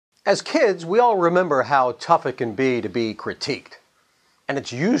As kids, we all remember how tough it can be to be critiqued. And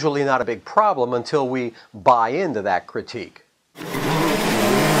it's usually not a big problem until we buy into that critique.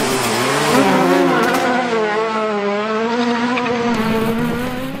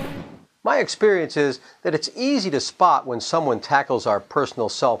 My experience is that it's easy to spot when someone tackles our personal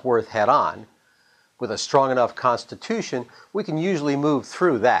self-worth head-on. With a strong enough constitution, we can usually move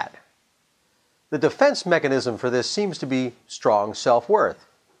through that. The defense mechanism for this seems to be strong self-worth.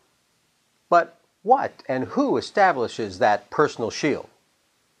 But what and who establishes that personal shield?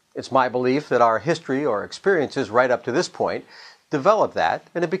 It's my belief that our history or experiences right up to this point develop that,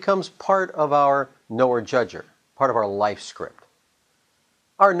 and it becomes part of our knower-judger, part of our life script.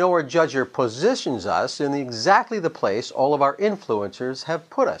 Our knower-judger positions us in exactly the place all of our influencers have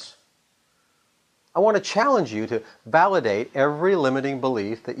put us. I want to challenge you to validate every limiting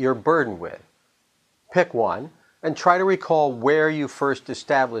belief that you're burdened with. Pick one and try to recall where you first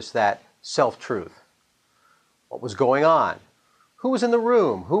established that self-truth. What was going on? Who was in the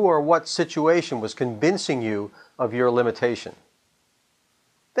room? Who or what situation was convincing you of your limitation?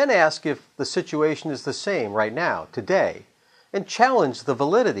 Then ask if the situation is the same right now, today, and challenge the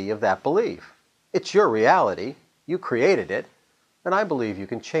validity of that belief. It's your reality, you created it, and I believe you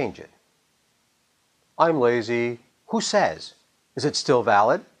can change it. I'm lazy. Who says? Is it still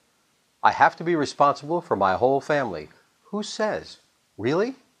valid? I have to be responsible for my whole family. Who says?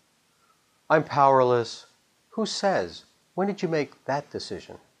 Really? I'm powerless. Who says? When did you make that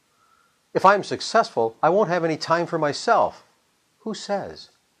decision? If I'm successful, I won't have any time for myself. Who says?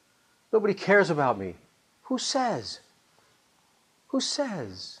 Nobody cares about me. Who says? Who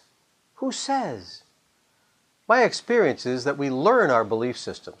says? Who says? My experience is that we learn our belief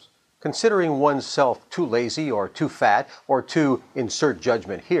systems. Considering oneself too lazy or too fat or too insert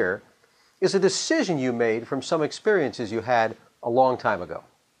judgment here is a decision you made from some experiences you had a long time ago.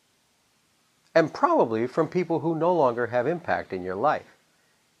 And probably from people who no longer have impact in your life.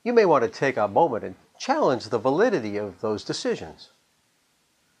 You may want to take a moment and challenge the validity of those decisions.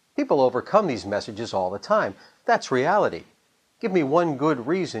 People overcome these messages all the time. That's reality. Give me one good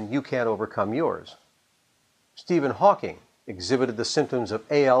reason you can't overcome yours. Stephen Hawking exhibited the symptoms of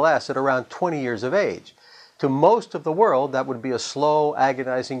ALS at around 20 years of age. To most of the world, that would be a slow,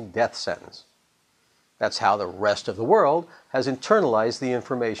 agonizing death sentence. That's how the rest of the world has internalized the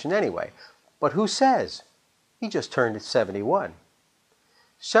information anyway. But who says? He just turned 71.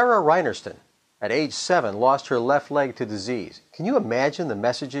 Sarah Reinerston, at age 7, lost her left leg to disease. Can you imagine the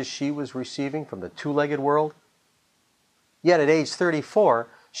messages she was receiving from the two-legged world? Yet at age 34,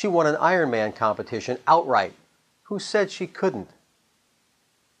 she won an Ironman competition outright. Who said she couldn't?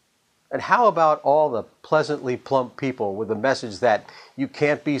 And how about all the pleasantly plump people with the message that you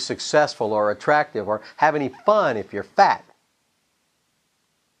can't be successful or attractive or have any fun if you're fat?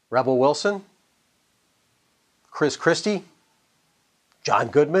 Rebel Wilson? Chris Christie? John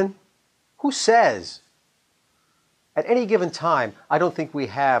Goodman? Who says? At any given time, I don't think we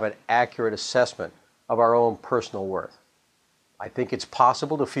have an accurate assessment of our own personal worth. I think it's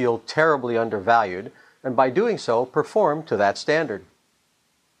possible to feel terribly undervalued, and by doing so, perform to that standard.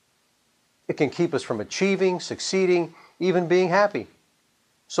 It can keep us from achieving, succeeding, even being happy.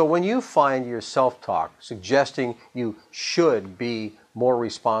 So when you find your self-talk suggesting you should be more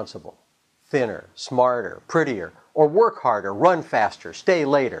responsible, thinner, smarter, prettier, or work harder, run faster, stay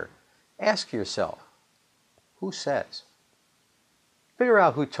later, ask yourself, who says? Figure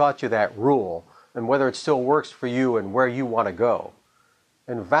out who taught you that rule and whether it still works for you and where you want to go,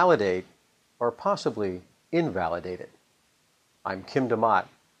 and validate or possibly invalidate it. I'm Kim DeMotte,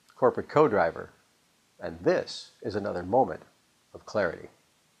 corporate co-driver, and this is another moment of clarity.